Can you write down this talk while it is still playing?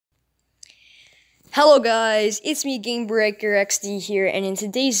Hello guys, it's me Gamebreaker XD here, and in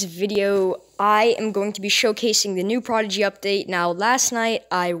today's video, I am going to be showcasing the new Prodigy update. Now, last night,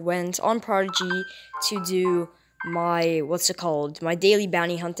 I went on Prodigy to do my, my daily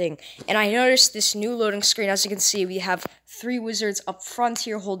bounty hunting, and I noticed this new loading screen. As you can see, we have 3 wizards up front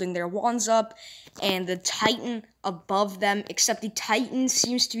here holding their wands up, and the Titan above them, except the Titan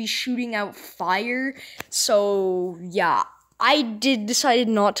seems to be shooting out fire, so yeah, I decided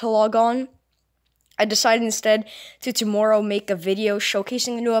not to log on. I decided instead to tomorrow make a video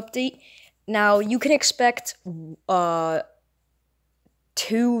showcasing the new update. Now, you can expect 2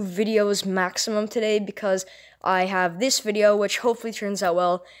 videos maximum today because I have this video, which hopefully turns out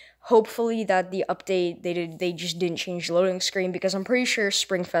well. Hopefully that the update, they just didn't change the loading screen because I'm pretty sure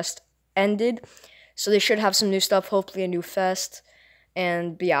Springfest ended. So they should have some new stuff, hopefully a new fest.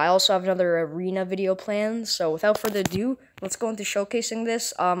 But yeah, I also have another arena video planned. So without further ado, let's go into showcasing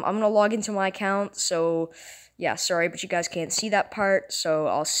this. I'm going to log into my account. So yeah, sorry, but you guys can't see that part. So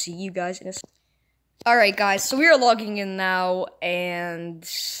I'll see you guys in a second. Alright guys, so we are logging in now. And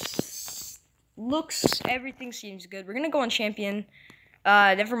everything seems good. We're going to go on champion.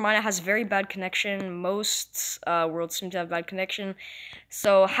 Never mind, it has very bad connection. Most worlds seem to have bad connection.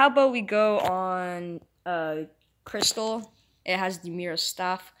 So how about we go on crystal? It has the mirror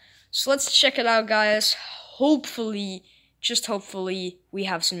staff. So let's check it out, guys. Hopefully, just hopefully, we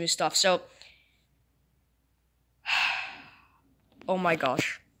have some new stuff. So, oh my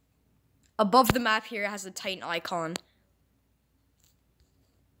gosh. Above the map here, it has the Titan icon.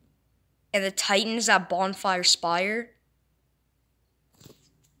 And the Titan is at Bonfire Spire.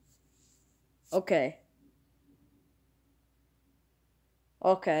 Okay.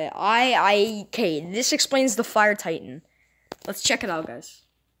 Okay, this explains the Fire Titan. Let's check it out, guys.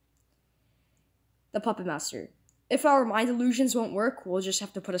 The Puppet Master. If our mind illusions won't work, we'll just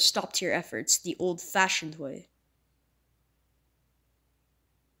have to put a stop to your efforts the old-fashioned way.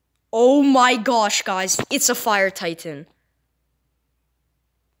 Oh my gosh, guys. It's a Fire Titan.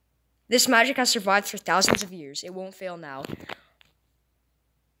 This magic has survived for thousands of years. It won't fail now.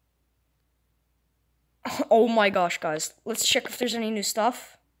 Oh my gosh, guys. Let's check if there's any new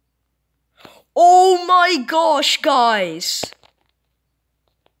stuff. Oh my gosh, guys!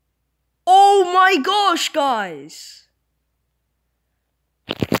 Oh my gosh, guys!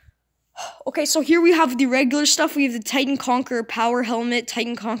 Okay, so here we have the regular stuff. We have the Titan Conqueror Power Helmet,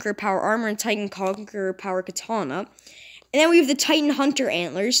 Titan Conqueror Power Armor, and Titan Conqueror Power Katana. And then we have the Titan Hunter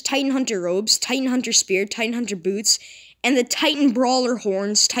Antlers, Titan Hunter Robes, Titan Hunter Spear, Titan Hunter Boots, and the Titan Brawler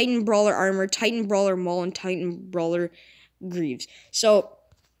Horns, Titan Brawler Armor, Titan Brawler Maul, and Titan Brawler Greaves. So,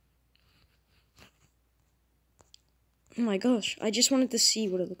 oh my gosh, I just wanted to see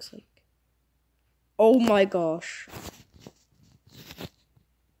what it looks like. Oh my gosh.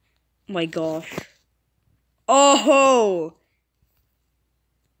 My gosh. Oh!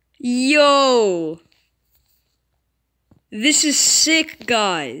 Yo! This is sick,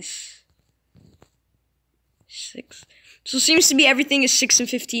 guys. 6. So it seems to be everything is 6 and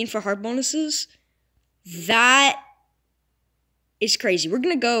 15 for heart bonuses. That is crazy. We're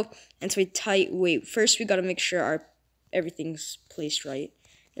gonna go into a tight. Wait, first we gotta make sure everything's placed right.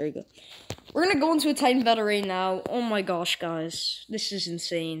 There we go. We're gonna go into a Titan battle right now. Oh my gosh, guys. This is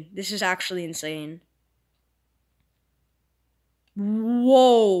insane. This is actually insane.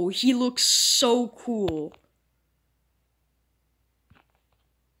 Whoa, he looks so cool.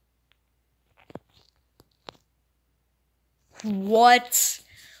 What?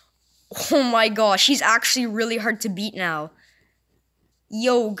 Oh my gosh, he's actually really hard to beat now.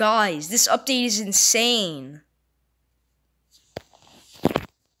 Yo, guys, this update is insane.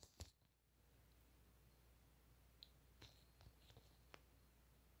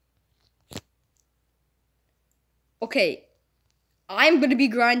 Okay, I'm going to be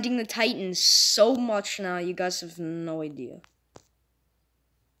grinding the Titans so much now, you guys have no idea.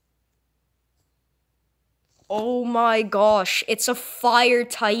 Oh my gosh, it's a Fire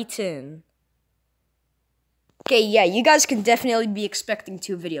Titan. Okay, yeah, you guys can definitely be expecting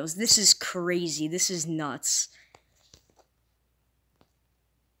 2 videos. This is crazy. This is nuts.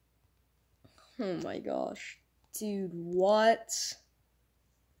 Oh my gosh. Dude, what?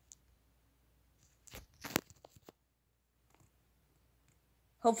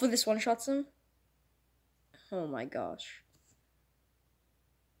 Hopefully this one-shots him. Oh my gosh.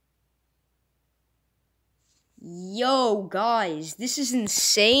 Yo, guys, this is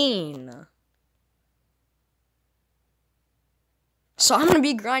insane. So I'm going to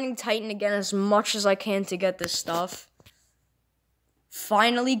be grinding Titan again as much as I can to get this stuff.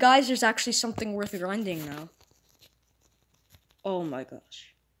 Finally, guys, there's actually something worth grinding now. Oh my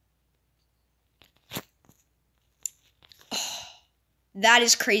gosh. That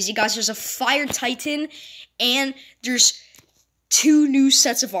is crazy, guys. There's a Fire Titan, and there's 2 new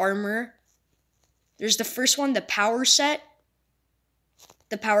sets of armor. There's the first one, the power set.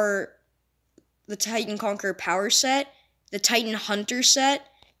 The Titan Conqueror power set. The Titan Hunter set.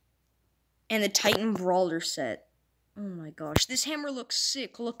 And the Titan Brawler set. Oh my gosh. This hammer looks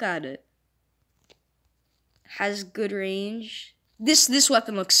sick. Look at it. Has good range. This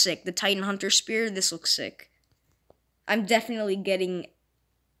weapon looks sick. The Titan Hunter Spear, this looks sick. I'm definitely getting,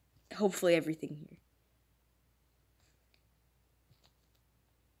 hopefully, everything here.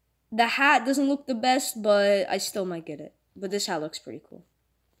 The hat doesn't look the best, but I still might get it. But this hat looks pretty cool.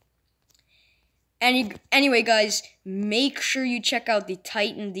 Anyway, guys, make sure you check out the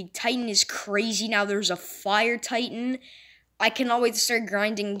Titan. The Titan is crazy now. There's a Fire Titan. I cannot wait to start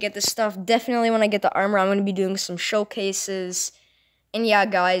grinding and get this stuff. Definitely when I get the armor, I'm going to be doing some showcases. And yeah,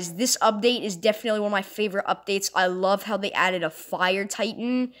 guys, this update is definitely one of my favorite updates. I love how they added a Fire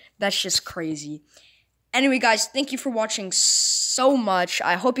Titan. That's just crazy. Anyway, guys, thank you for watching so much.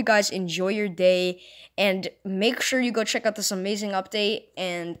 I hope you guys enjoy your day. And make sure you go check out this amazing update.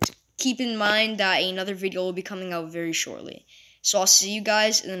 And keep in mind that another video will be coming out very shortly. So I'll see you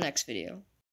guys in the next video.